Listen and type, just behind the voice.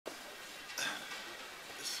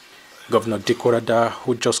Governor Dikko Radda,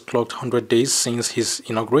 who just clocked 100 days since his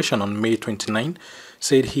inauguration on May 29,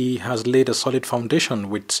 said he has laid a solid foundation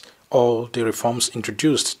with all the reforms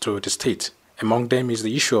introduced to the state. Among them is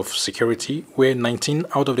the issue of security, where 19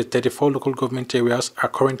 out of the 34 local government areas are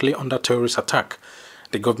currently under terrorist attack.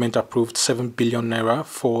 The government approved 7 billion naira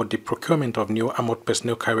for the procurement of new armored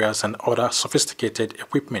personnel carriers and other sophisticated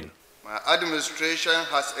equipment. My administration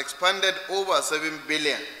has expanded over 7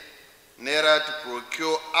 billion naira to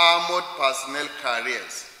procure armored personnel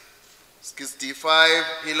carriers, 65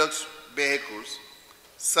 Hilux vehicles,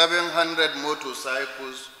 700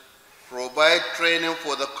 motorcycles, provide training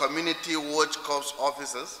for the community watch corps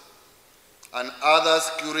officers, and other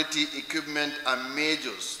security equipment and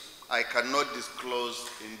measures I cannot disclose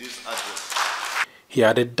in this address. He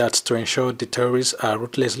added that to ensure the terrorists are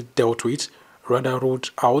ruthlessly dealt with, Radda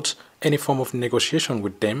ruled out any form of negotiation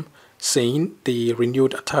with them, saying the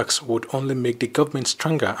renewed attacks would only make the government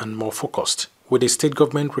stronger and more focused. With the state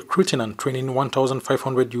government recruiting and training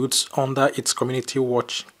 1,500 youths under its Community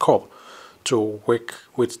Watch Corps to work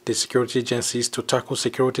with the security agencies to tackle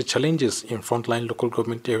security challenges in frontline local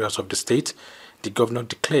government areas of the state, the governor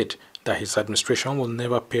declared that his administration will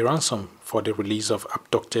never pay ransom for the release of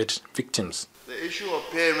abducted victims. The issue of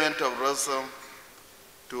payment of ransom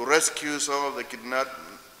to rescue some of the kidnapped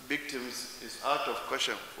victims is out of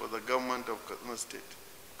question for the government of Katsina State.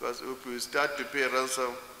 Because if we start to pay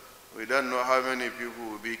ransom, we don't know how many people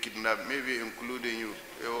will be kidnapped, maybe including you.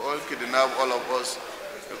 They will all kidnap all of us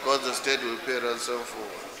because the state will pay ransom for.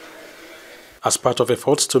 As part of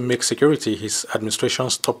efforts to make security his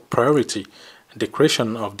administration's top priority, the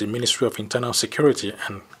creation of the Ministry of Internal Security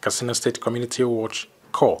and Katsina State Community Watch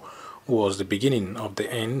Corps was the beginning of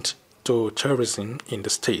the end to terrorism in the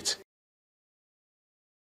state.